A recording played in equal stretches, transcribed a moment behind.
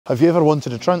Have you ever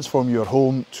wanted to transform your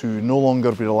home to no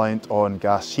longer be reliant on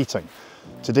gas heating?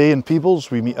 Today in Peebles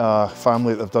we meet a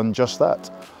family that have done just that.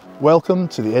 Welcome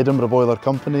to the Edinburgh Boiler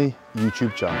Company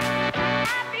YouTube channel.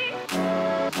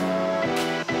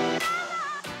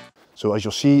 So as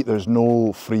you'll see, there's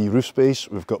no free roof space.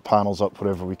 We've got panels up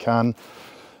wherever we can.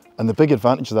 And the big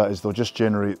advantage of that is they'll just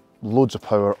generate loads of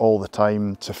power all the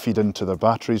time to feed into their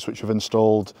batteries which we've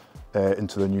installed,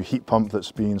 into the new heat pump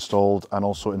that's being installed, and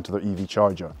also into their EV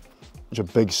charger. Which a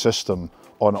big system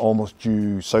on almost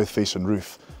due south-facing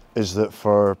roof is that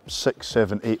for 6,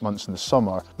 7, 8 months in the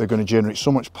summer, they're going to generate so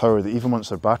much power that even once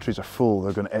their batteries are full,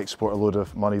 they're going to export a load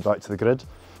of money back to the grid.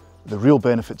 The real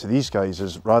benefit to these guys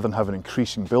is rather than having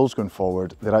increasing bills going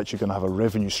forward, they're actually going to have a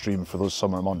revenue stream for those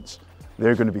summer months.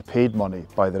 They're going to be paid money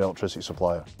by their electricity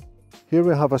supplier. Here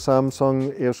we have a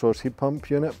Samsung air source heat pump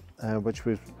unit, which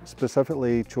we've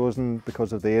specifically chosen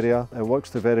because of the area. It works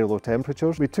to very low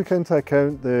temperatures. We took into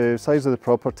account the size of the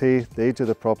property, the age of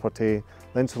the property,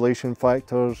 the insulation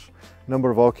factors,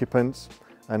 number of occupants,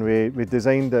 and we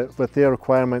designed it with their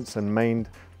requirements in mind.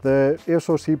 The air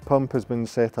source heat pump has been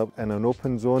set up in an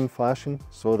open zone fashion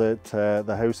so that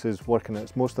the house is working at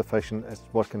its most efficient. It's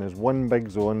working as one big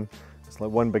zone. It's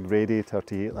like one big radiator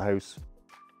to heat the house.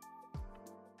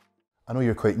 I know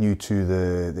you're quite new to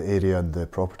the area and the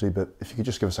property, but if you could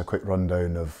just give us a quick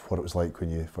rundown of what it was like when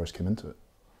you first came into it.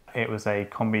 It was a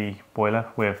combi boiler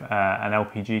with an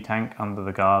LPG tank under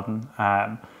the garden,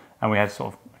 and we had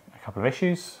sort of a couple of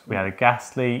issues. We had a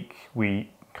gas leak. We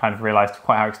kind of realised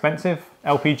quite how expensive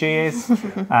LPG is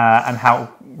and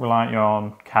how reliant you're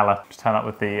on Cala to turn up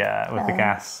with the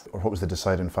gas. Or what was the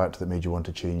deciding factor that made you want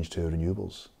to change to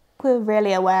renewables? We're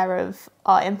really aware of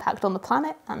our impact on the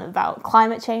planet and about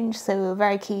climate change, so we were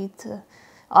very key to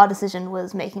our decision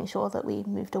was making sure that we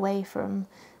moved away from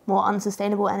more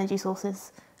unsustainable energy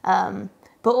sources. But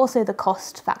also the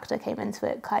cost factor came into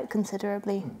it quite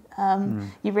considerably.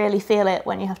 You really feel it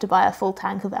when you have to buy a full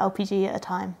tank of LPG at a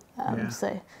time.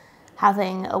 So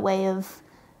having a way of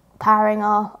powering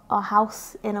our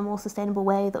house in a more sustainable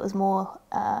way that was more,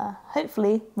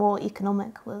 hopefully, more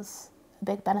economic was a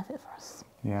big benefit for us.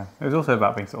 Yeah, it was also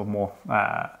about being sort of more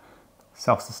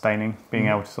self-sustaining, being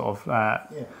able to sort of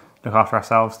look after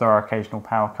ourselves. There are occasional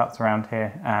power cuts around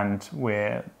here, and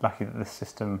we're lucky that this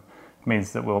system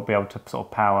means that we'll be able to sort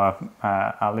of power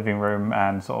our living room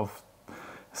and sort of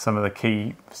some of the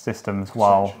key systems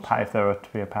while if there were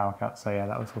to be a power cut. So yeah,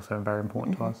 that was also very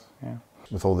important to us. Yeah.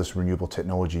 With all this renewable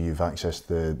technology, you've accessed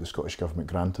the Scottish Government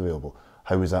grant available.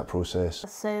 How was that process?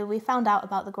 So we found out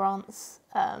about the grants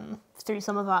through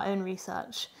some of our own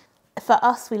research. For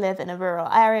us, we live in a rural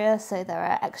area, so there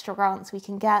are extra grants we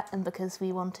can get, and because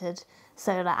we wanted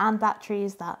solar and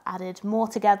batteries, that added more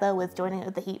together with joining it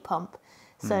with the heat pump.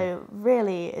 So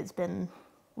really,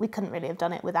 we couldn't really have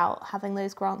done it without having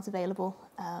those grants available.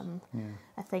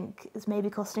 I think it's maybe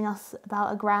costing us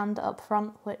about £1,000 up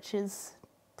front, which is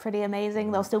pretty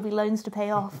amazing. There'll still be loans to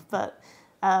pay off, but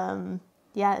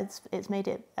yeah, it's made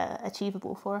it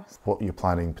achievable for us. What are you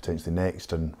planning potentially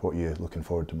next, and what are you looking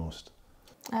forward to most?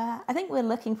 I think we're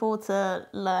looking forward to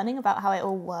learning about how it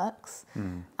all works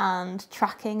and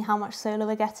tracking how much solar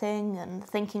we're getting and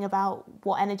thinking about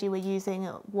what energy we're using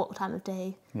at what time of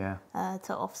day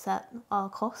to offset our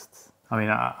costs. I mean,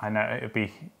 I know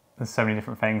there's so many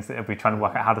different things that it'll be trying to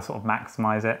work out how to sort of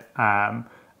maximise it.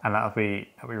 And that'll be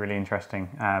really interesting,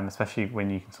 especially when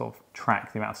you can sort of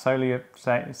track the amount of solar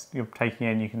you're taking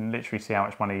in. You can literally see how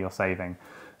much money you're saving.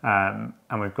 And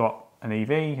we've got an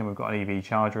EV and we've got an EV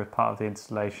charger as part of the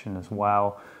installation as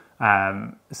well.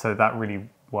 So that really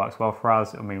works well for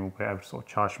us. I mean, we'll be able to sort of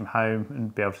charge from home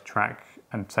and be able to track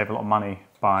and save a lot of money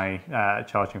by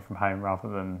charging from home rather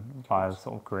than via the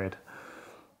sort of grid.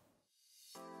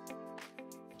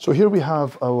 So here we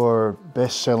have our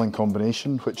best-selling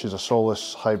combination, which is a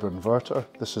Solus hybrid inverter.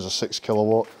 This is a 6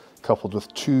 kilowatt coupled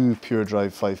with 2 pure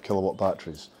drive 5 kilowatt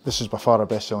batteries. This is by far our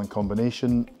best-selling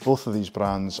combination. Both of these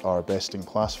brands are best in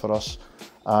class for us.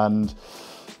 And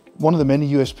one of the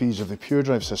many USPs of the pure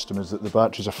drive system is that the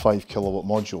batteries are 5 kilowatt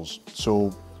modules.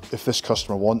 So if this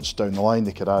customer wants down the line,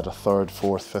 they could add a 3rd,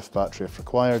 4th, 5th battery if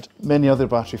required. Many other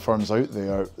battery firms out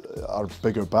there are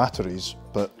bigger batteries,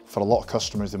 but for a lot of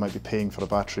customers, they might be paying for a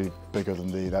battery bigger than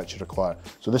they actually require.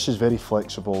 So this is very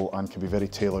flexible and can be very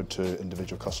tailored to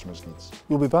individual customers' needs.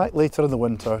 We'll be back later in the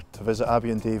winter to visit Abby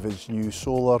and David's new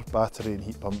solar, battery and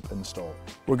heat pump install.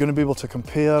 We're going to be able to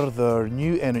compare their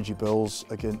new energy bills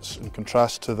in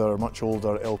contrast to their much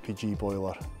older LPG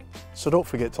boiler. So don't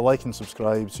forget to like and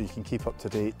subscribe so you can keep up to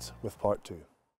date with part 2.